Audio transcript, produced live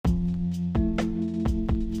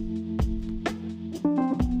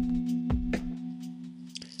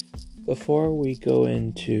Before we go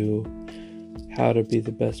into how to be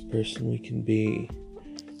the best person we can be,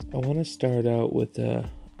 I want to start out with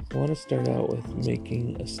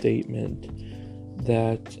making a statement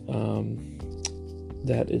that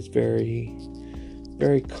that is very,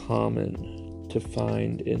 very common to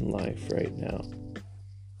find in life right now.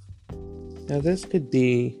 Now, this could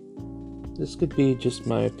be just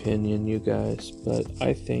my opinion, you guys, but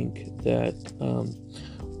I think that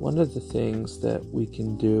one of the things that we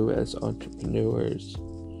can do as entrepreneurs,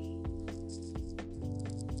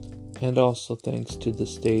 and also thanks to the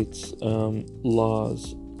state's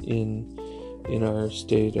laws in our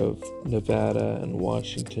state of Nevada and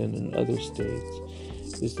Washington and other states,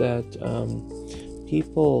 is that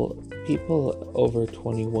people over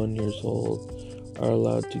 21 years old are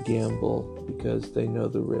allowed to gamble because they know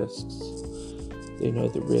the risks. They know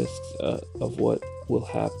the risks of what will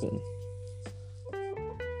happen.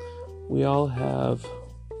 We all have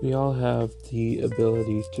the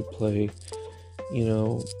ability to play,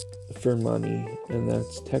 for money, and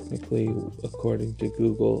that's technically, according to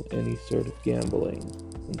Google, any sort of gambling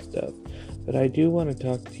and stuff. But I do want to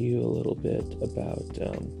talk to you a little bit about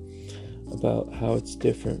how it's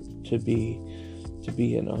different to be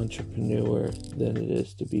an entrepreneur than it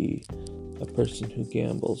is to be a person who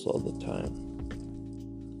gambles all the time.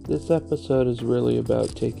 This episode is really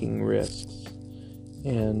about taking risks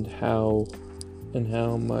and how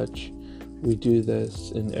much we do this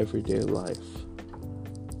in everyday life.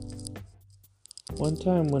 One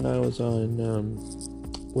time when I was on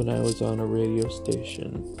a radio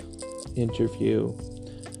station interview,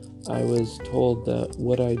 I was told that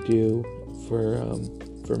what I do for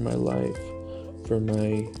my life, for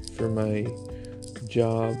my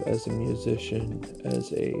job as a musician,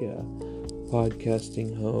 as a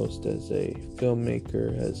podcasting host, as a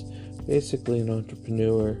filmmaker, as basically an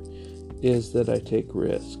entrepreneur, is that I take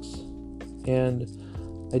risks. And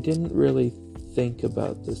I didn't really think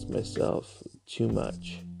about this myself too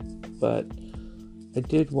much, but I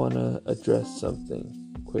did want to address something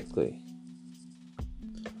quickly.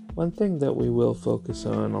 One thing that we will focus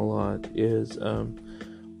on a lot is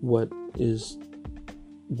what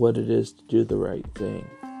it is to do the right thing.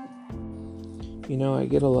 I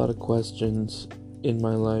get a lot of questions in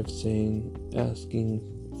my life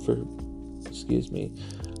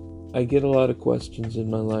I get a lot of questions in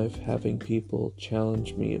my life having people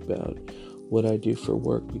challenge me about what I do for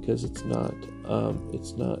work, because I'm not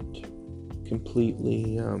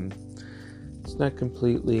completely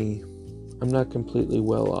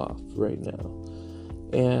well off right now.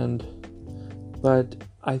 But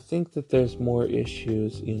I think that there's more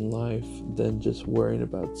issues in life than just worrying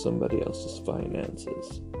about somebody else's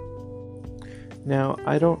finances. Now,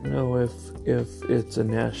 I don't know if it's a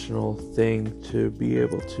national thing to be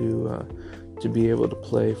able to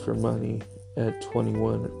play for money at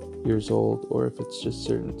 21 years old, or if it's just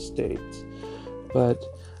certain states. But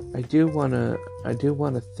I do want to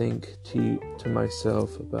think to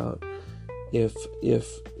myself about if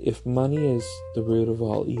money is the root of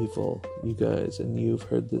all evil, you guys, and you've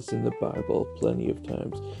heard this in the Bible plenty of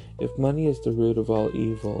times. If money is the root of all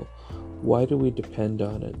evil, why do we depend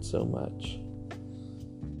on it so much?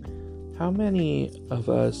 How many of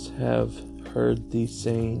us have heard the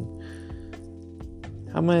saying,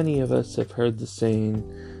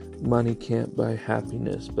 money can't buy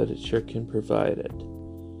happiness, but it sure can provide it?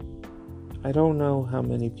 I don't know how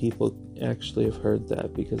many people actually have heard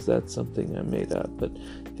that, because that's something I made up, but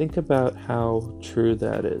think about how true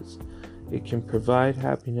that is. It can provide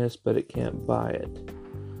happiness, but it can't buy it.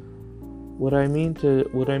 What I mean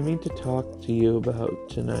to talk to you about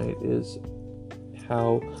tonight is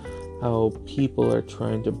how people are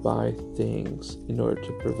trying to buy things in order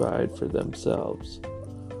to provide for themselves.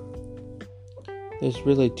 There's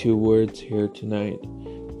really two words here tonight: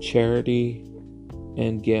 charity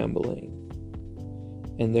and gambling.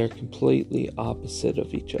 And they're completely opposite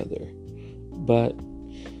of each other. But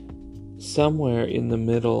somewhere in the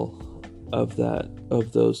middle of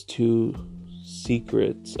those two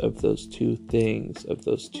secrets, of those two things, of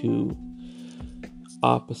those two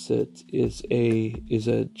opposites, is a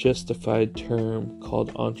justified term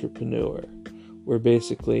called entrepreneur, where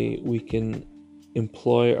basically we can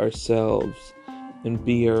employ ourselves and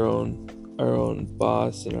be our own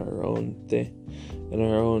boss and our own thing and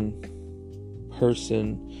our own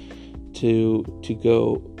person to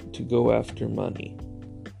go after money.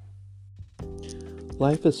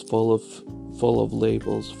 Life is full of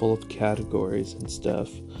labels, full of categories and stuff,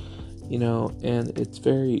 and it's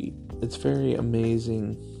very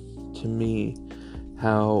amazing to me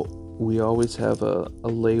how we always have a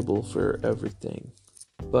label for everything.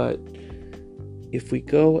 But if we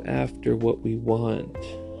go after what we want,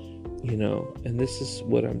 and this is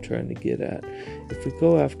what I'm trying to get at. If we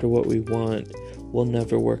go after what we want, we'll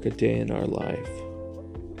never work a day in our life.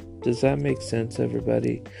 Does that make sense,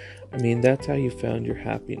 everybody? I mean, that's how you found your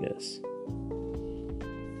happiness.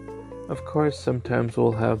 Of course, sometimes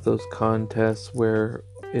we'll have those contests where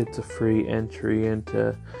it's a free entry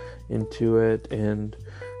into it, and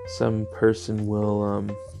some person will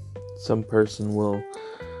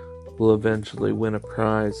eventually win a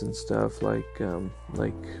prize and stuff, like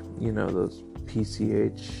those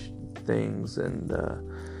PCH things,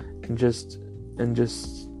 and just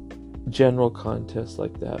general contests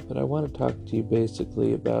like that. But I want to talk to you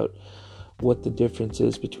basically about what the difference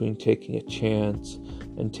is between taking a chance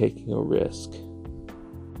and taking a risk.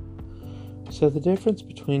 So the difference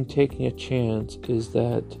between taking a chance is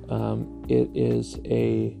that it is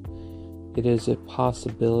a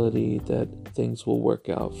possibility that things will work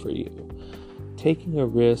out for you. Taking a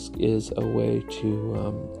risk is a way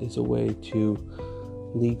to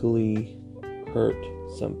legally hurt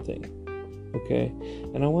something. Okay?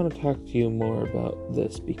 And I want to talk to you more about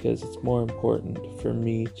this because it's more important for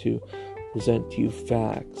me to present to you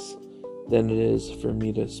facts than it is for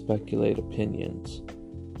me to speculate opinions.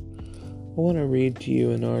 I want to read to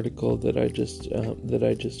you an article that I just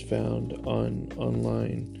found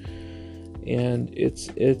online, and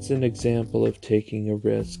it's an example of taking a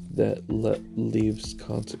risk that leaves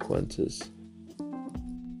consequences.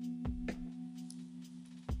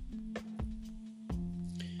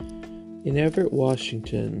 In Everett,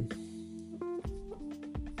 Washington,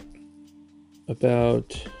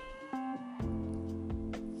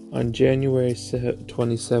 on January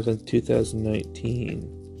 27th, 2019,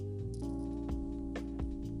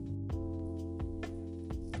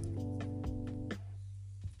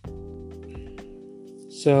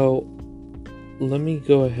 so let me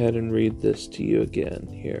go ahead and read this to you again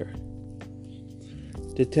here.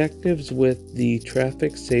 Detectives with the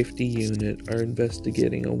Traffic Safety Unit are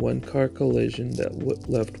investigating a one-car collision that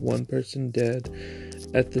left one person dead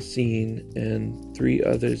at the scene and 3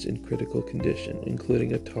 others in critical condition,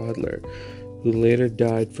 including a toddler who later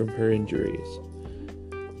died from her injuries.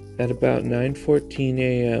 At about 9:14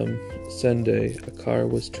 a.m. Sunday, a car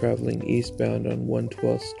was traveling eastbound on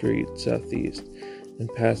 112th Street Southeast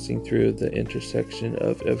and passing through the intersection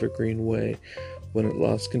of Evergreen Way when it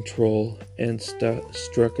lost control and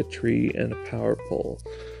struck a tree and a power pole.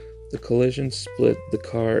 The collision split the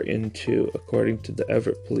car in two, according to the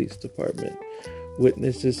Everett Police Department.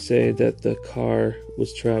 Witnesses say that the car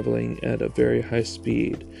was traveling at a very high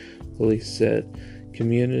speed, police said.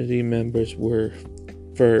 Community members were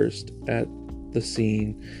first at the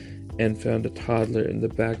scene and found a toddler in the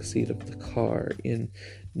back seat of the car in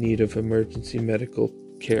need of emergency medical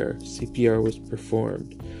care. CPR was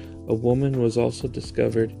performed. A woman was also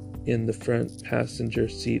discovered in the front passenger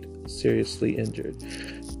seat, seriously injured.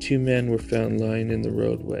 2 men were found lying in the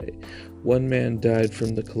roadway. 1 man died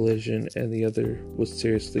from the collision and the other was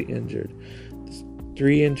seriously injured.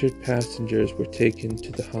 3 injured passengers were taken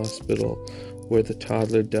to the hospital where the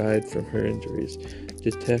toddler died from her injuries.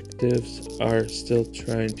 Detectives are still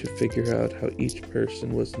trying to figure out how each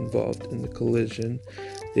person was involved in the collision.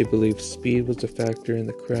 They believe speed was a factor in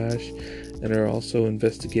the crash and are also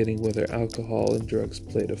investigating whether alcohol and drugs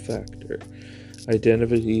played a factor.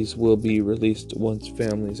 Identities will be released once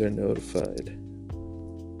families are notified.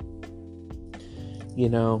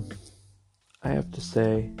 I have to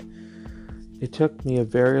say, it took me a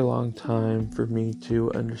very long time for me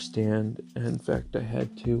to understand. In fact, I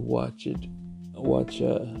had to watch a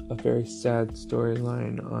very sad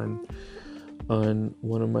storyline on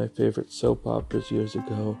one of my favorite soap operas years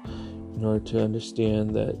ago in order to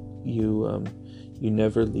understand that you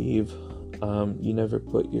never leave, you never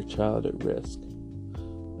put your child at risk.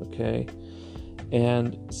 Okay?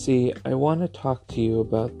 And see, I want to talk to you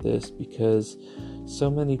about this because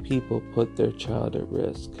so many people put their child at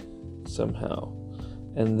risk somehow,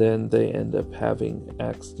 and then they end up having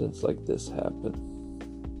accidents like this happen.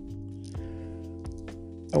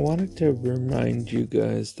 I wanted to remind you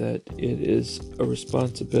guys that it is a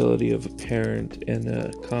responsibility of a parent and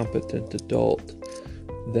a competent adult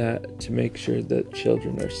to make sure that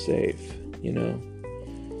children are safe,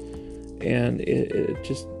 and it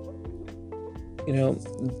just, I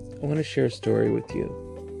want to share a story with you.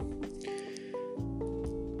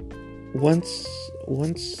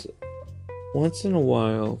 Once in a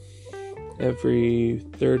while, every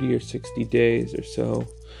 30 or 60 days or so,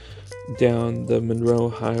 down the Monroe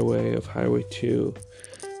Highway of Highway 2,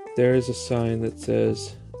 there is a sign that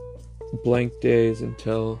says blank days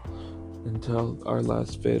until until our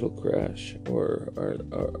last fatal crash, or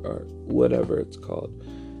our whatever it's called.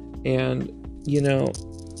 And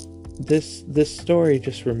this story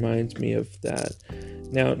just reminds me of that.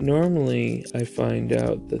 Now, normally I find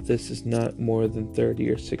out that this is not more than 30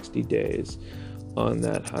 or 60 days on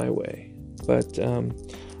that highway, but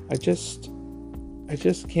I just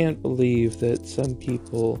can't believe that some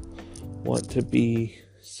people want to be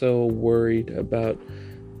so worried about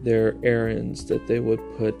their errands that they would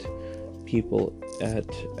put people at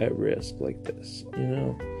risk like this.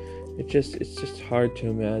 It's just hard to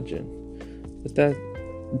imagine.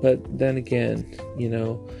 But then again,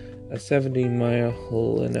 a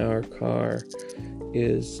 70-mile-an-hour car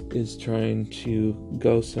is trying to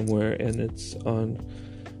go somewhere, and it's on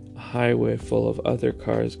a highway full of other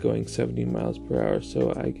cars going 70 miles per hour.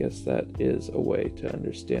 So I guess that is a way to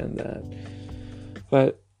understand that.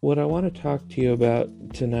 But what I want to talk to you about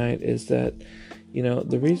tonight is that,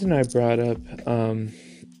 the reason I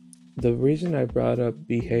brought up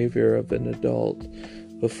behavior of an adult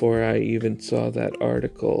before I even saw that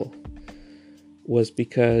article was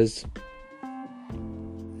because,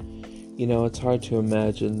 it's hard to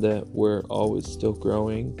imagine that we're always still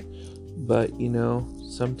growing, but,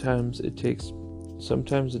 sometimes it takes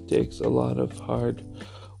a lot of hard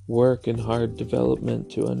work and hard development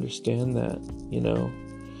to understand that,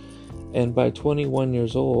 And by 21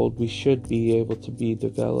 years old, we should be able to be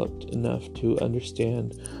developed enough to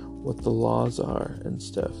understand what the laws are and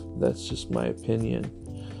stuff. That's just my opinion.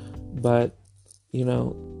 But,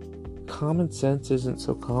 common sense isn't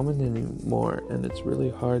so common anymore, and it's really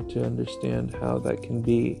hard to understand how that can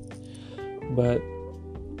be. But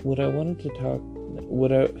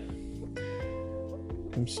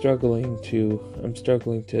I'm struggling to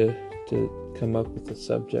come up with a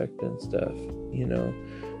subject and stuff,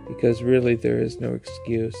 because really there is no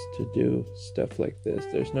excuse to do stuff like this.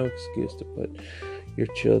 There's no excuse to put your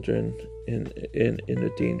children in a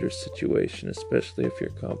dangerous situation, especially if you're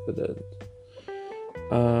competent.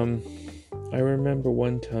 I remember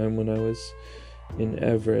one time when I was in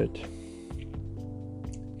Everett,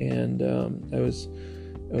 and I was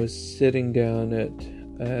sitting down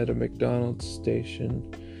at a McDonald's station,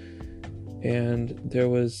 and there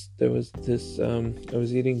was this I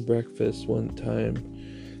was eating breakfast one time,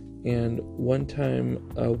 and one time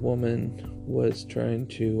a woman was trying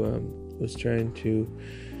to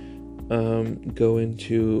go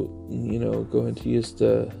into use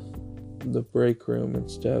the break room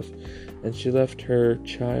and stuff, and she left her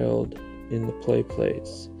child in the play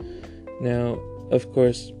place. Now, of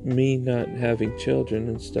course, me not having children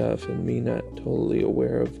and stuff, and me not totally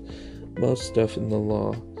aware of most stuff in the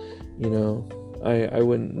law, I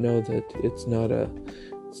wouldn't know that it's not a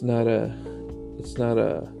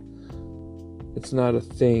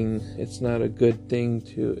thing. It's not a good thing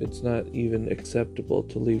it's not even acceptable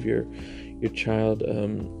to leave your child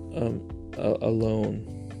alone.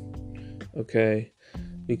 Okay?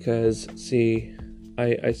 Because see,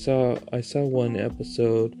 I saw one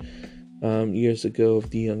episode years ago of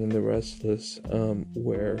The Young and the Restless,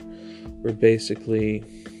 where basically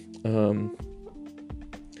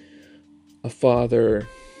a father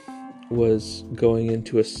was going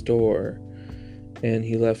into a store, and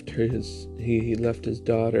he left his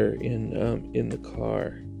daughter in the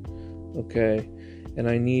car. Okay? And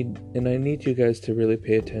I need you guys to really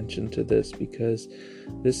pay attention to this, because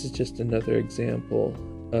this is just another example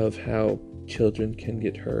of how children can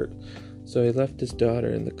get hurt. So he left his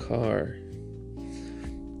daughter in the car,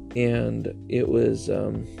 and it was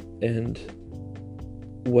and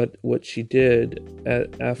what she did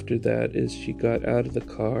after that is she got out of the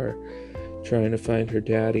car trying to find her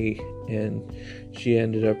daddy, and she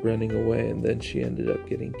ended up running away, and then she ended up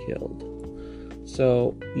getting killed.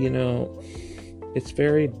 So, it's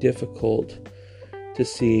very difficult to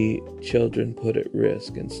see children put at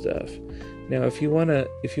risk and stuff. Now, if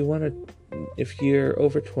you're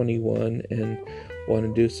over 21 and want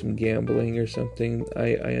to do some gambling or something,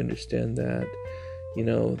 I understand that.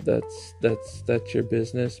 That's your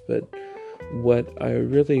business. But what I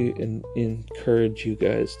really encourage you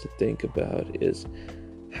guys to think about is,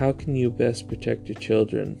 how can you best protect your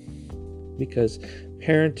children? Because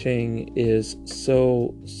parenting is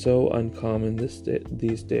so uncommon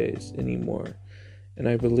these days anymore, and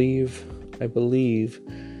I believe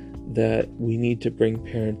that we need to bring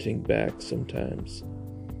parenting back sometimes.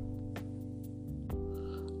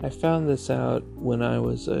 I found this out when I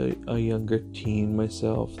was a younger teen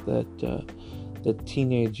myself, that the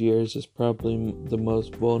teenage years is probably the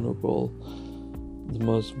most vulnerable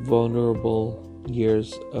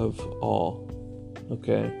years of all.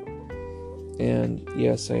 Okay? And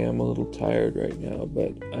yes, I am a little tired right now,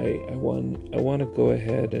 but I want to go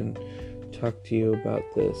ahead and talk to you about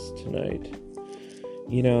this tonight.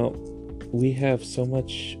 You know, we have so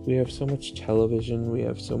much television, we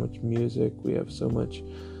have so much music, we have so much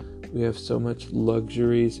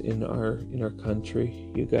luxuries in our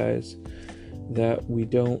country, you guys, that we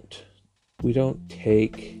don't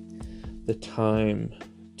take the time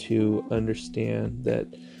to understand that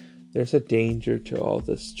there's a danger to all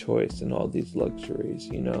this choice and all these luxuries,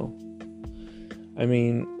 you know. I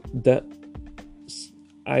mean, that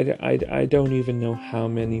I don't even know how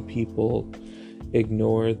many people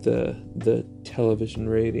ignore the television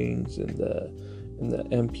ratings and the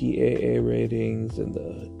MPAA ratings and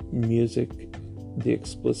the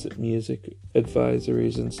explicit music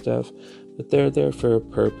advisories and stuff, but they're there for a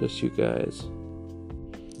purpose, you guys.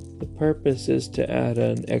 The purpose is to add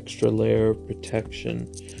an extra layer of protection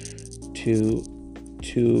to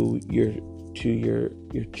your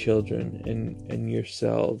children and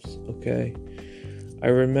yourselves, okay? I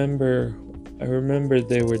remember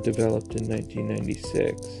they were developed in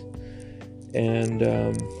 1996, and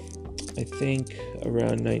I think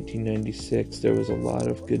around 1996 there was a lot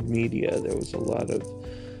of good media. There was a lot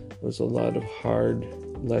of hard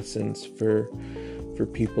lessons for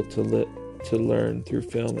people to learn through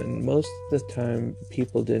film, and most of the time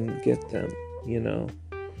people didn't get them, you know.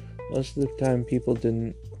 Most of the time people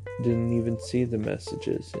didn't even see the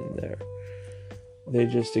messages in there. They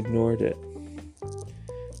just ignored it.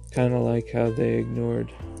 Kind of like how they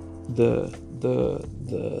ignored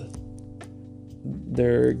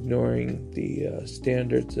they're ignoring the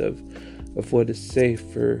standards of what is safe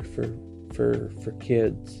for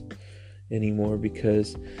kids anymore,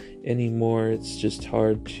 because anymore it's just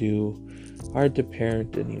hard to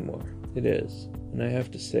parent anymore. It is. And I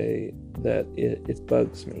have to say that it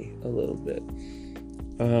bugs me a little bit.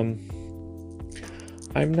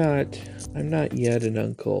 I'm not yet an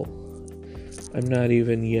uncle. I'm not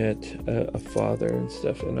even yet a father and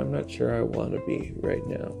stuff, and I'm not sure I want to be right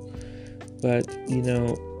now. But, you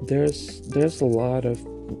know, there's a lot of,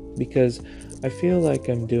 because I feel like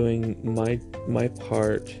I'm doing my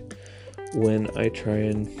part when I try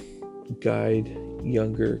and guide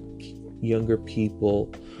younger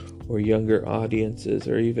people or younger audiences,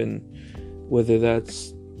 or even whether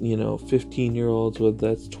that's, you know, 15-year-olds, whether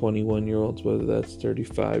that's 21-year-olds, whether that's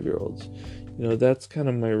 35-year-olds. You know, that's kind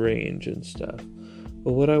of my range and stuff.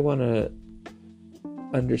 But what I want to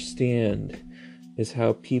understand is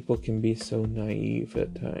how people can be so naive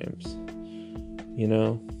at times, you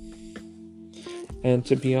know? And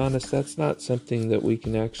to be honest, that's not something that we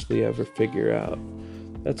can actually ever figure out.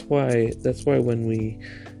 That's why when we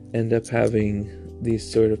end up having these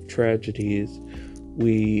sort of tragedies,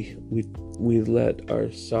 we let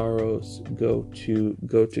our sorrows go to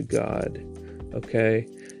God. Okay?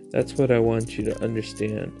 That's what I want you to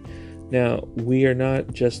understand. Now, we are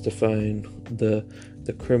not justifying the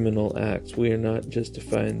criminal acts. We are not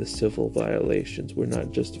justifying the civil violations. We're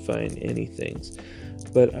not justifying anything.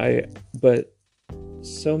 But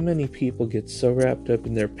so many people get so wrapped up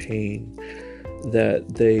in their pain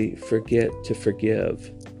that they forget to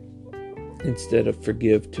forgive instead of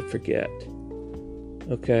forgive to forget.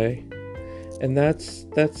 Okay? And that's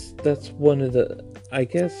one of the, I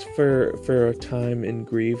guess, for a time in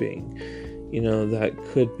grieving, you know, that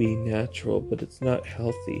could be natural, but it's not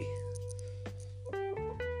healthy.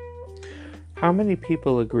 How many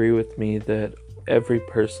people agree with me that every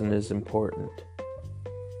person is important?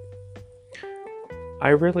 I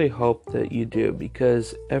really hope that you do,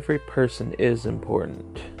 because every person is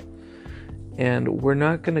important. And we're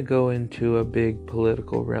not going to go into a big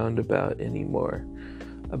political roundabout anymore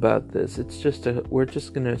about this. We're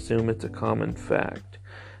just going to assume it's a common fact.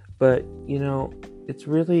 But, you know, it's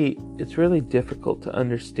really difficult to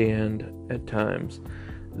understand at times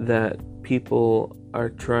that people are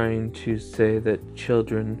trying to say that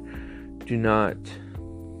children do not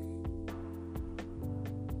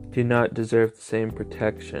deserve the same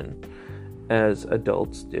protection as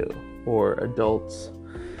adults do, or adults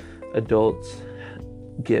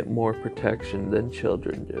get more protection than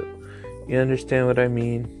children do. You understand what I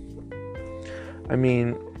mean? I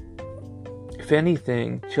mean, if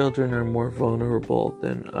anything, children are more vulnerable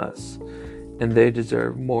than us, and they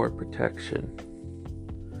deserve more protection.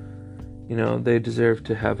 You know, they deserve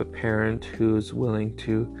to have a parent who's willing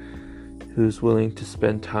to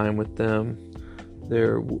spend time with them.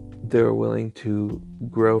 They're willing to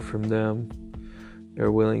grow from them.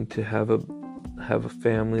 They're willing to have a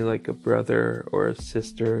family, like a brother or a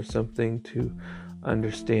sister or something, to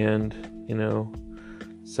understand, you know,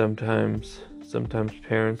 sometimes sometimes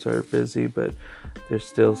parents are busy, but there's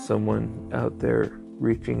still someone out there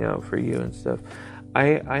reaching out for you and stuff.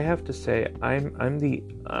 I have to say, I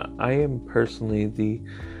am personally the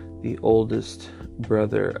oldest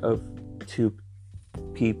brother of two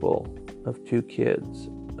kids.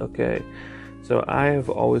 Okay, so I have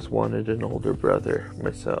always wanted an older brother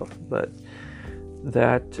myself, but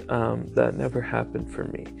that never happened for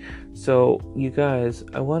me. So you guys,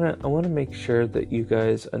 I wanna make sure that you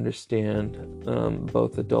guys understand,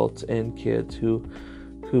 both adults and kids who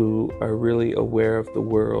are really aware of the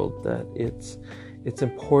world, that it's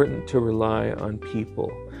important to rely on people.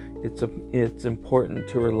 It's important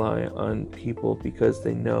to rely on people because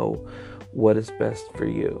they know what is best for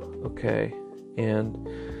you, okay? And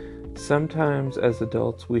sometimes as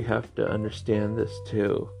adults we have to understand this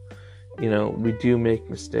too. We do make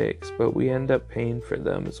mistakes, but we end up paying for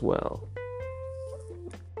them as well.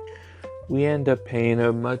 We end up paying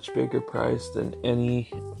a much bigger price than any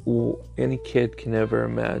kid can ever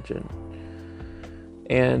imagine.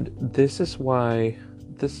 And this is why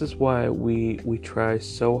we try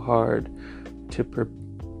so hard to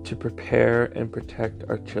prepare and protect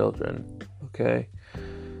our children, okay?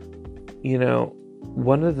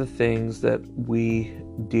 One of the things that we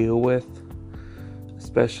deal with,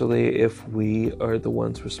 especially if we are the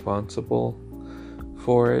ones responsible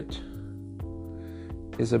for it,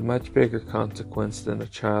 is a much bigger consequence than a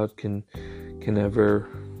child can ever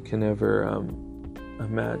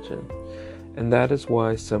imagine. And that is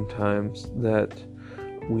why sometimes that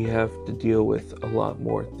we have to deal with a lot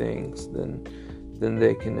more things than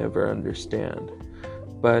they can ever understand.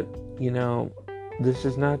 But this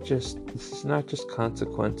is not just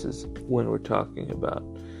consequences when we're talking about.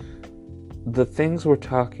 The things we're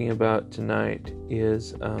talking about tonight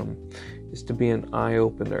is to be an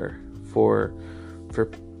eye-opener for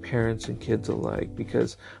parents and kids alike,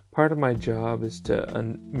 because part of my job is to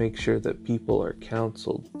make sure that people are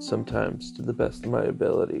counseled sometimes to the best of my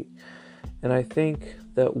ability. And I think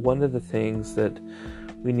that one of the things that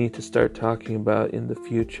we need to start talking about in the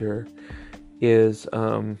future is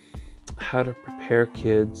how to prepare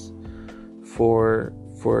kids for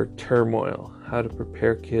turmoil, how to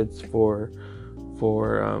prepare kids for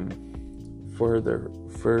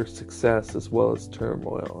success as well as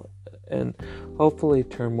turmoil. And hopefully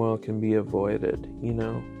turmoil can be avoided,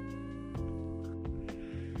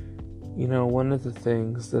 one of the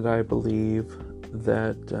things that I believe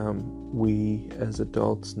that we as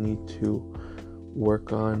adults need to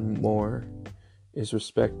work on more is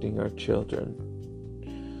respecting our children.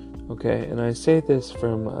 Okay, and I say this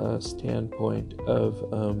from a standpoint of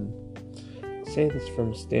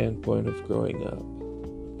growing up.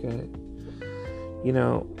 Okay,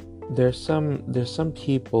 there's some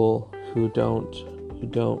people who don't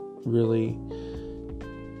really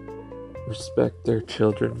respect their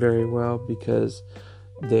children very well, because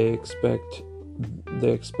they expect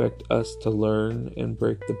us to learn and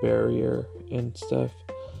break the barrier and stuff.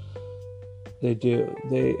 They do.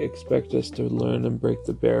 They expect us to learn and break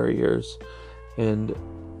the barriers and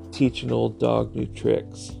teach an old dog new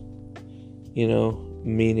tricks.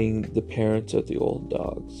 Meaning the parents are the old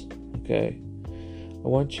dogs. Okay? I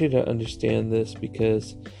want you to understand this,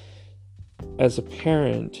 because as a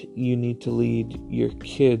parent, you need to lead your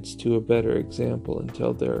kids to a better example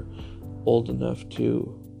until they're old enough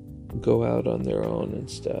to go out on their own and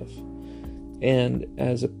stuff. And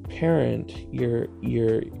as a parent, you're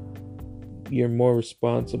more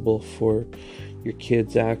responsible for your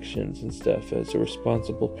kids' actions and stuff. As a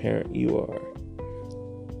responsible parent, you are.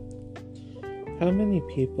 How many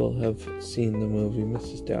people have seen the movie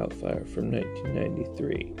Mrs. Doubtfire from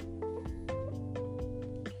 1993?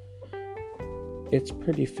 It's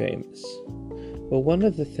pretty famous. But one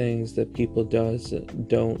of the things that people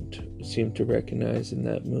don't seem to recognize in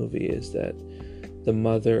that movie is that the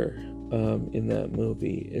mother in that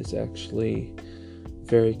movie is actually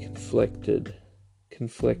very conflicted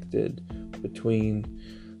between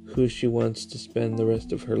who she wants to spend the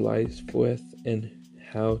rest of her life with and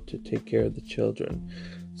how to take care of the children.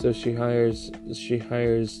 So she hires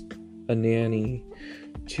a nanny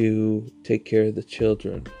to take care of the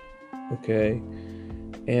children. Okay?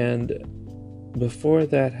 And before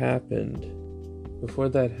that happened,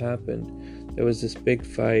 there was this big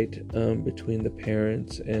fight between the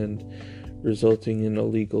parents, and resulting in a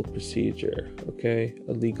legal procedure, okay?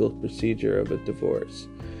 A legal procedure of a divorce.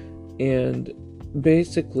 And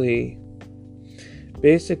basically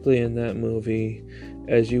in that movie,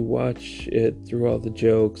 as you watch it through all the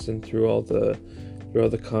jokes and through all the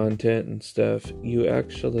content and stuff, you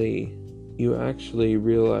actually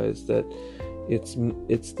realize that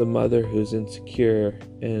it's the mother who's insecure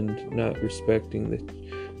and not respecting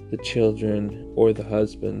the children or the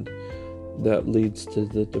husband that leads to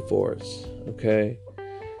the divorce, okay?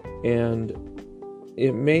 And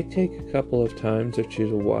it may take a couple of times or two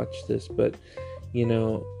to watch this, but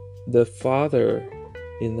the father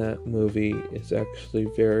in that movie is actually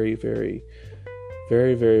very, very,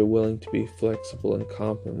 very, very willing to be flexible and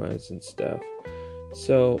compromise and stuff.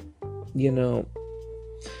 So,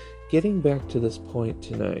 getting back to this point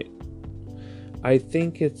tonight, I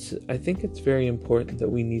think it's very important that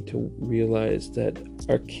we need to realize that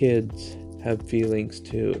our kids have feelings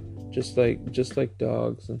too, just like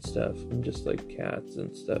dogs and stuff, and just like cats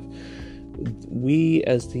and stuff. We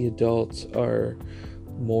as the adults are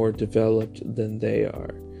more developed than they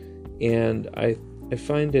are, and I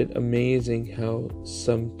find it amazing how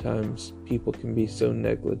sometimes people can be so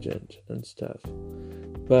negligent and stuff.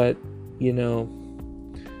 But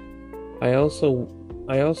I also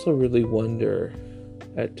really wonder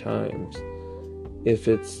at times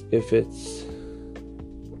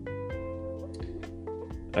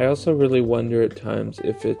I also really wonder at times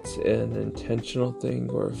if it's an intentional thing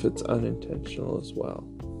or if it's unintentional as well.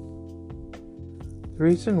 The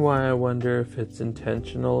reason why I wonder if it's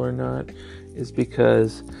intentional or not is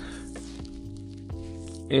because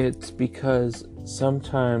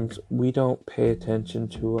sometimes we don't pay attention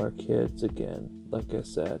to our kids again, like I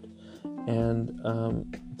said. And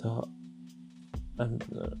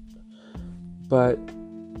but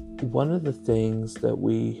one of the things that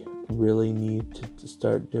we really need to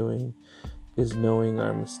start doing is knowing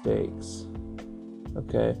our mistakes.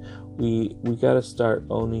 Okay, we got to start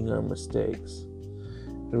owning our mistakes,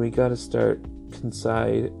 and we got to start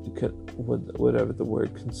consoling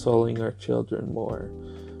our children more,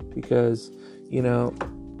 because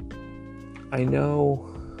I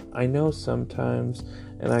know sometimes,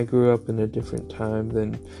 and I grew up in a different time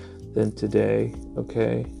than today.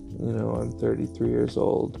 Okay, I'm 33 years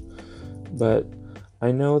old, but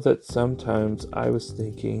I know that sometimes I was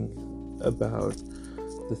thinking about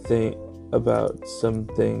some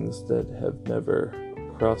things that have never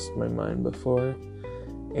crossed my mind before,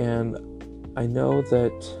 and I know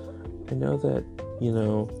that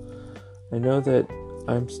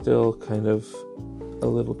I'm still kind of a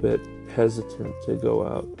little bit hesitant to go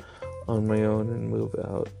out on my own and move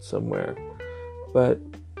out somewhere. But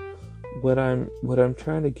what I'm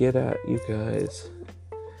trying to get at, you guys,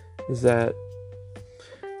 is that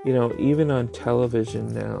even on television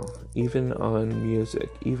now, even on music,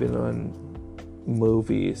 even on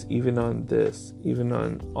movies, even on this, even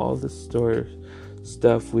on all the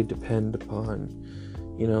stuff we depend upon,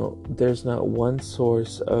 there's not one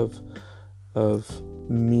source of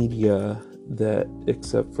media that,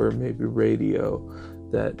 except for maybe radio,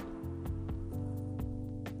 that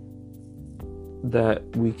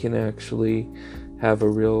we can actually have a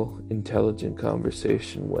real intelligent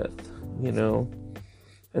conversation with,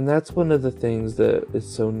 And that's one of the things that is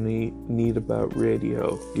so neat about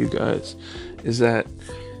radio, you guys, is that,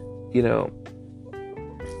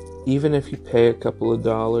 even if you pay a couple of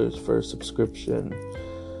dollars for a subscription,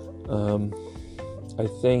 I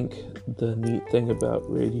think the neat thing about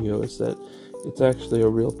radio is that it's actually a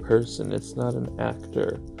real person. It's not an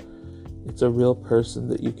actor. It's a real person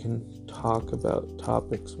that you can talk about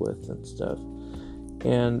topics with and stuff.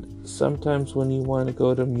 And sometimes when you want to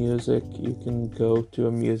go to music, you can go to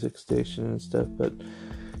a music station and stuff, but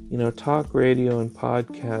talk radio and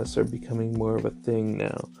podcasts are becoming more of a thing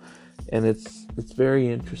now. And it's very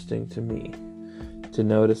interesting to me to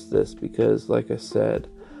notice this, because like I said,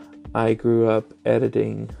 I grew up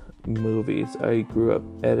editing movies, I grew up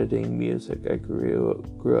editing music, I grew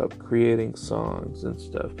up creating songs and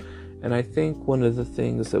stuff. And I think one of the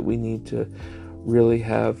things that we need to really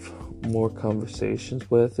have more conversations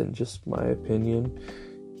with, and just my opinion,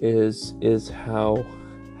 is how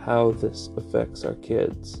this affects our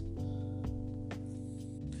kids.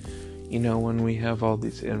 When we have all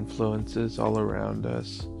these influences all around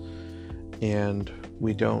us and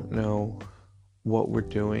we don't know what we're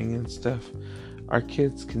doing and stuff, our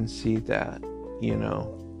kids can see that,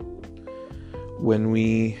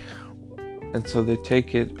 and so they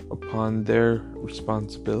take it upon their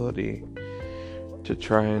responsibility to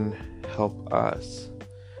try and help us.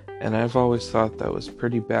 And I've always thought that was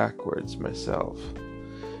pretty backwards myself,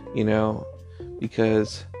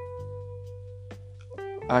 because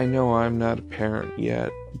I know I'm not a parent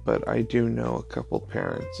yet, but I do know a couple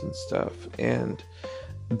parents and stuff, and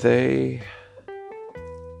they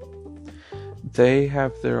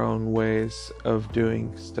have their own ways of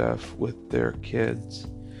doing stuff with their kids.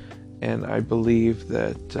 And I believe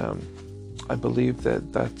that I believe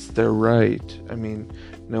that that's their right. I mean,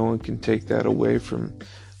 no one can take that away from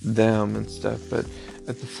them and stuff, but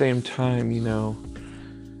at the same time,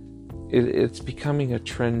 it's becoming a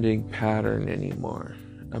trending pattern anymore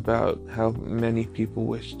about how many people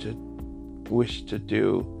wish to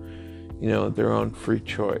do, their own free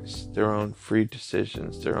choice, their own free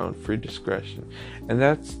decisions, their own free discretion. And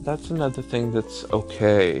that's another thing that's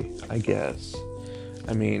okay, I guess.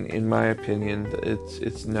 I mean, in my opinion,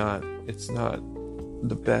 it's not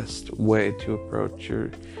the best way to approach your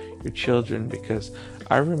children, because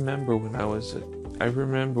I remember when I was a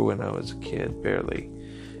kid, barely,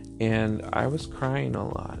 and I was crying a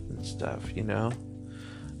lot and stuff,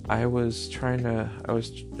 I was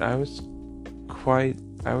quite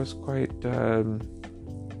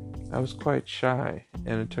shy,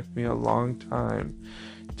 and it took me a long time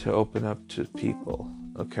to open up to people,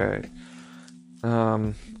 okay?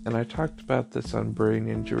 And I talked about this on Brain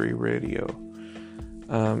Injury Radio.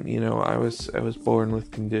 I was born with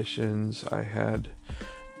conditions. I had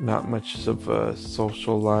not much of a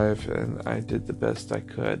social life, and I did the best I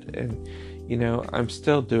could. And, I'm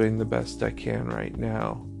still doing the best I can right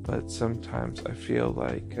now, but sometimes I feel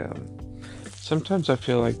like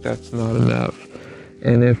that's not enough.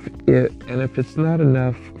 And if it's not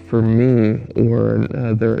enough for me or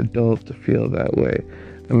another adult to feel that way,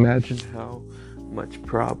 imagine how much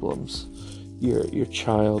problems your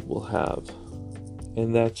child will have.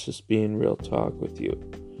 And that's just being real talk with you.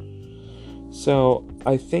 So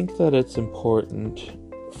I think that it's important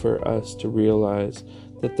for us to realize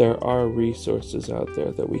that there are resources out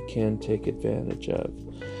there that we can take advantage of.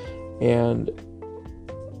 And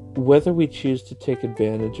whether we choose to take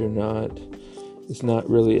advantage or not is not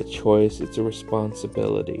really a choice, it's a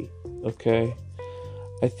responsibility, okay?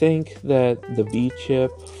 I think that the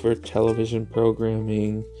V-chip for television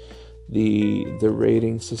programming, the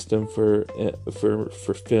rating system for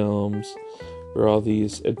films, for all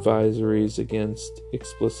these advisories against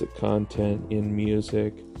explicit content in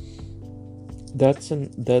music, that's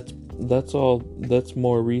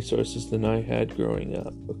more resources than I had growing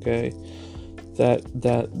up, okay?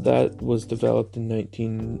 That was developed in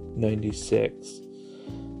 1996,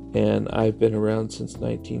 and I've been around since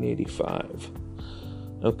 1985.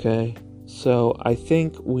 Okay, so I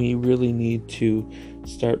think we really need to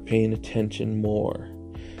start paying attention more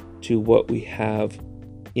to what we have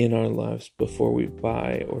in our lives before we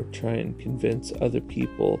buy or try and convince other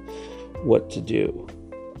people what to do.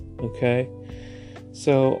 Okay,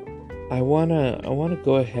 so I wanna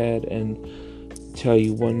go ahead and tell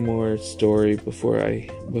you one more story before I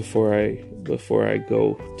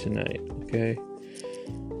go tonight. Okay,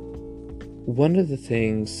 one of the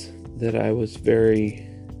things that I was very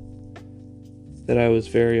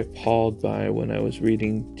appalled by when I was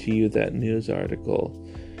reading to you that news article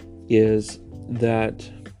is that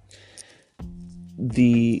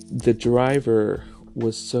the driver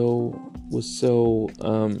was so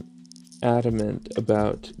adamant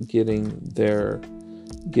about getting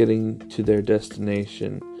to their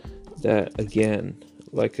destination that, again,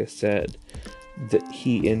 like I said, that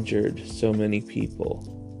he injured so many people.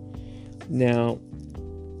 Now,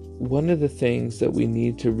 one of the things that we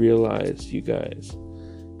need to realize, you guys,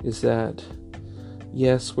 is that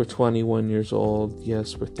yes, we're 21 years old,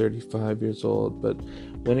 yes, we're 35 years old, but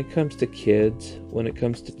when it comes to kids, when it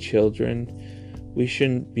comes to children, we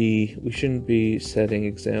shouldn't be setting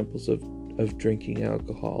examples of drinking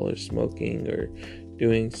alcohol or smoking or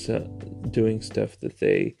doing stuff that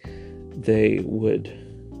they would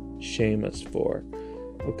shame us for,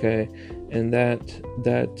 okay? And that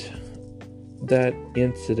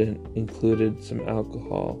incident included some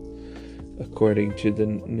alcohol, according to the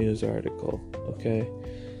news article, okay?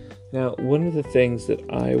 Now, one of the things that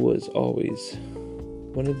I was always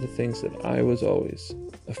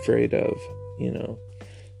afraid of,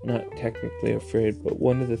 not technically afraid, but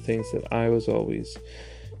one of the things that I was always,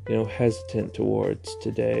 hesitant towards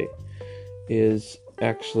today is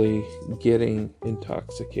actually getting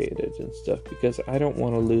intoxicated and stuff, because I don't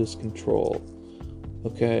want to lose control.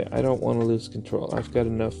 Okay, I don't want to lose control. I've got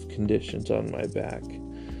enough conditions on my back.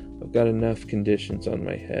 I've got enough conditions on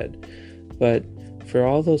my head. But for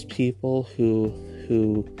all those people who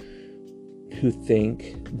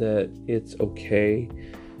think that it's okay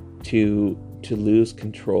to lose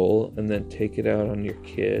control and then take it out on your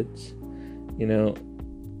kids,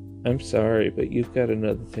 I'm sorry, but you've got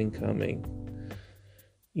another thing coming.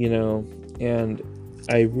 And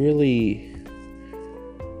I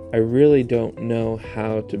really don't know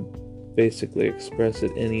how to basically express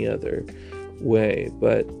it any other way,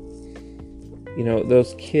 but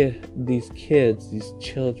these kids, these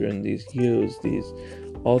children, these youths, these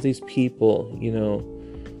all these people,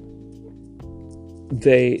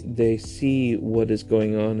 they see what is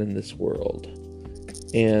going on in this world,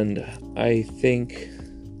 and I think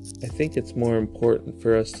it's more important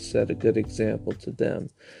for us to set a good example to them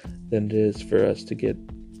than it is for us to get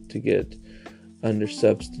under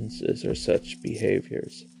substances or such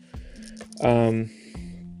behaviors.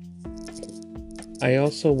 I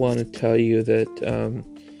also want to tell you that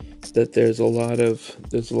there's a lot of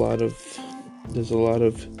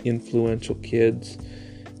influential kids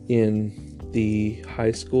in the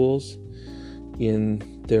high schools, in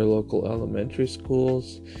their local elementary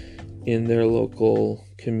schools, in their local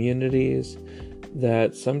communities,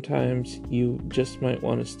 that sometimes you just might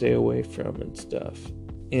want to stay away from and stuff.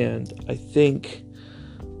 And I think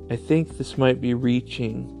this might be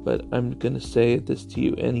reaching, but I'm going to say this to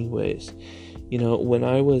you anyways. When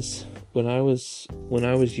I was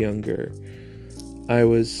younger, I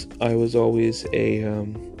was always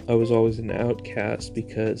an outcast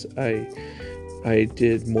because I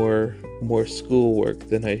did more schoolwork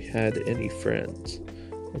than I had any friends.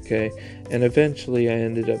 Okay, and eventually I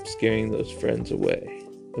ended up scaring those friends away.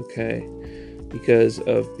 Okay, because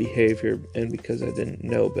of behavior and because I didn't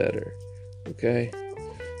know better. Okay,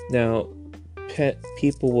 now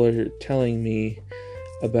people were telling me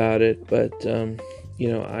about it, but I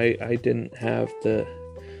didn't have the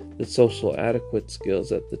social adequate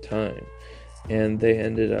skills at the time, and they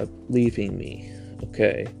ended up leaving me.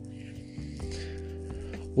 Okay,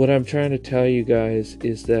 what I'm trying to tell you guys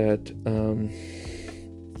is that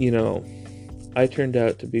I turned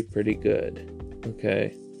out to be pretty good.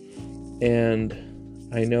 Okay, and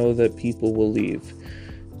I know that people will leave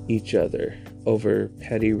each other over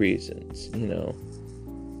petty reasons.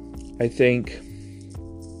 I think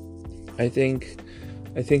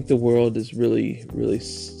the world is really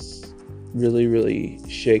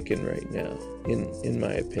shaken right now, in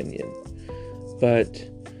my opinion. But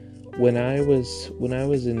when I was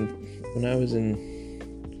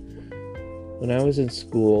in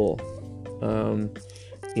school,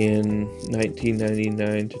 in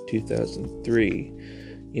 1999 to 2003,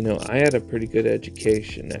 I had a pretty good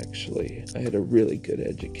education. Actually, I had a really good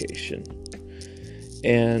education.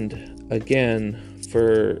 And again,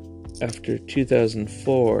 after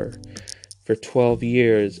 2004, for 12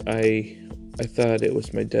 years, I thought it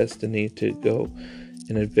was my destiny to go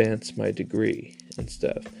and advance my degree and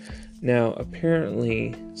stuff. Now,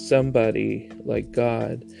 apparently, somebody like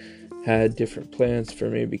God had different plans for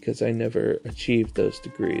me because I never achieved those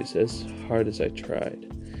degrees as hard as I tried.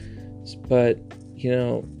 But,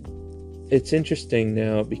 it's interesting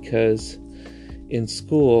now because in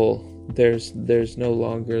school, there's no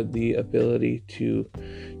longer the ability to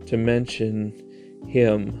mention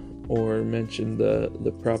him or mention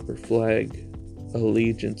the proper flag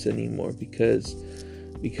allegiance anymore because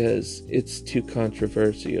it's too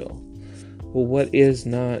controversial. Well, what is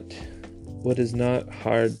not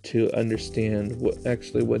hard to understand,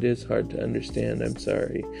 what is hard to understand,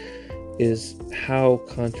 is how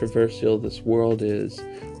controversial this world is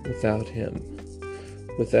without him,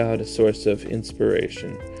 without a source of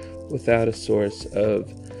inspiration, without a source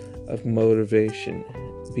of motivation,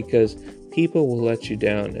 because people will let you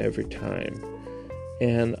down every time.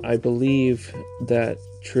 And I believe that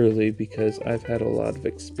truly because I've had a lot of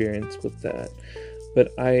experience with that.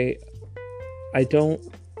 But I don't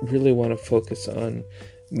really want to focus on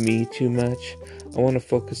me too much. I want to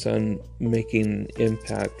focus on making an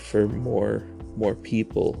impact for more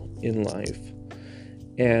people in life.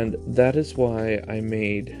 And that is why I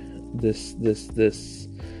made this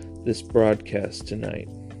broadcast tonight.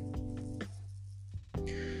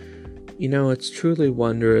 It's truly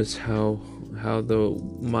wondrous how the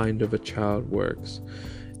mind of a child works.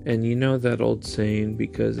 And that old saying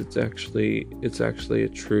because it's actually a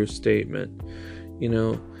true statement.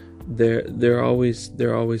 They're always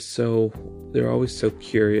so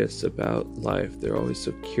curious about life. They're always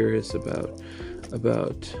so curious about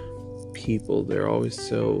people. They're always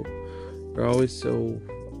so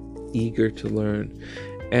eager to learn.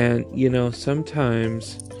 And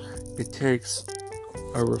sometimes it takes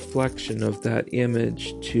a reflection of that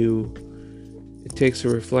image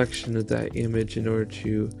in order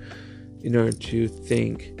to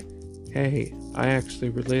think, hey, I actually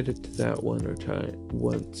related to that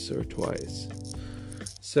once or twice.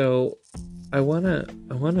 So I wanna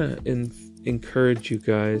encourage you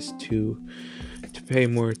guys to pay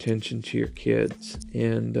more attention to your kids,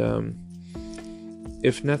 and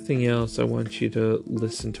if nothing else, I want you to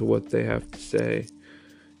listen to what they have to say,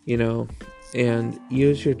 and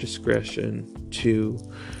use your discretion to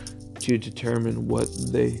to determine what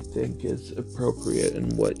they think is appropriate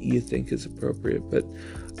and what you think is appropriate, but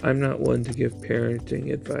I'm not one to give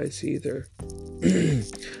parenting advice either.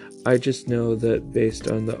 I just know that based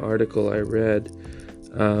on the article I read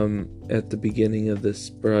at the beginning of this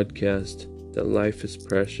broadcast, that life is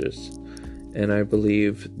precious, and I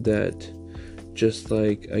believe that just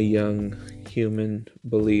like a young human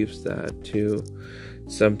believes that too,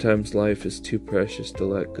 sometimes life is too precious to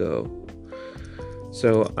let go.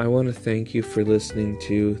 So I want to thank you for listening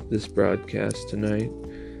to this broadcast tonight,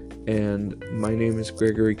 and my name is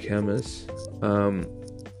Gregory Kemmis.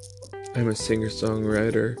 I'm a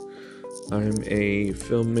singer-songwriter, I'm a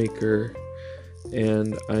filmmaker,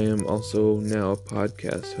 and I am also now a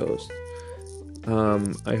podcast host.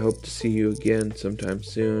 I hope to see you again sometime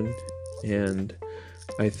soon, and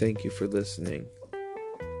I thank you for listening.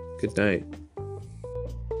 Good night.